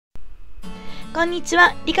こんにち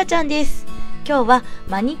は、りかちゃんです。今日は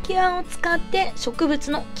マニキュアを使って植物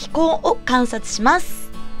の気候を観察します。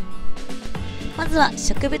まずは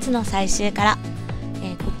植物の採集から、こ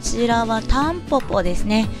ちらはタンポポです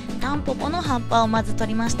ね。タンポポの葉っぱをまず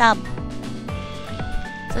取りました。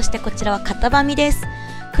そしてこちらはカタバミです。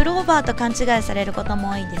クローバーと勘違いされること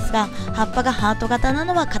も多いんですが、葉っぱがハート型な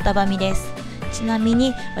のはカタバミです。ちなみ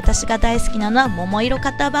に私が大好きなのは桃色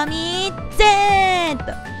カタバミ Z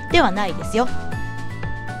ではないですよ。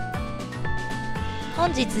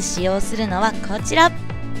本日使用するのはこちら、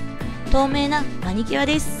透明なマニキュア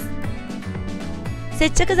です。接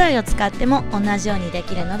着剤を使っても同じようにで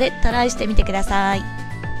きるのでトライしてみてください。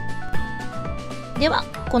では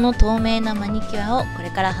この透明なマニキュアをこれ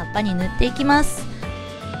から葉っぱに塗っていきます。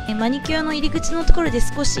マニキュアの入り口のところで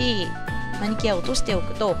少しマニキュアを落としてお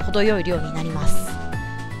くと程よい量になります。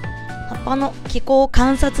葉っぱの気候を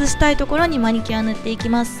観察したいところにマニキュアを塗っていき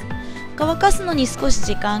ます。乾かすのに少し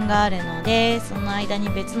時間があるので、その間に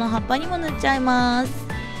別の葉っぱにも塗っちゃいます。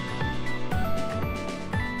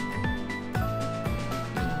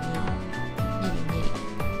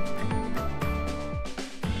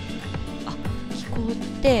気候っ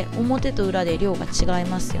て表と裏で量が違い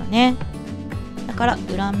ますよね。だから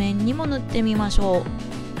裏面にも塗ってみましょう。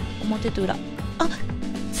表と裏、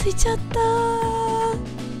ついちゃった。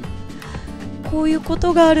こういうこ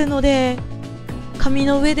とがあるので紙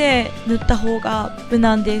の上で塗った方が無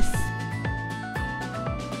難です。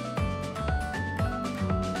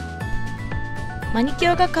マニキ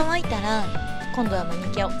ュアが乾いたら今度はマニ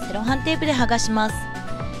キュアをセロハンテープで剥がします。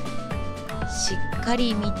しっか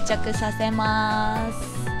り密着させます。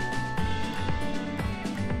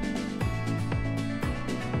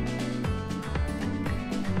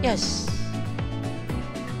よし。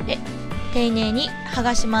で、丁寧に剥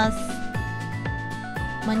がします。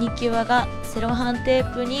マニキュアがセロハンテ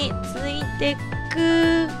ープについて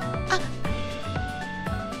く。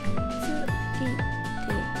ついて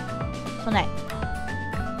こない。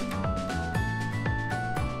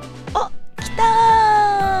きた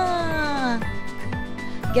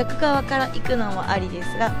ー。逆側から行くのもありで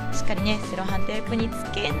すが、しっかりねセロハンテープにつ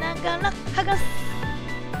けながら剥がす。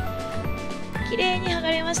綺麗に剥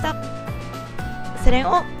がれました。それ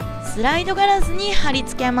をスライドガラスに貼り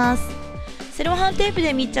付けます。セロハンテープ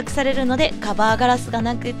で密着されるのでカバーガラスが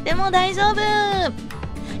なくっても大丈夫。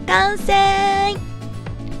完成。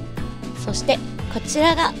そしてこち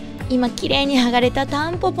らが今綺麗に剥がれたタ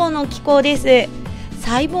ンポポの気孔です。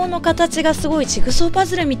細胞の形がすごいジグソーパ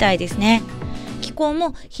ズルみたいですね。気孔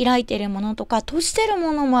も開いてるものとか閉じてる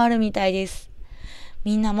ものもあるみたいです。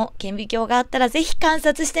みんなも顕微鏡があったらぜひ観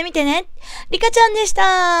察してみてね。りかちゃんでし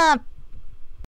た。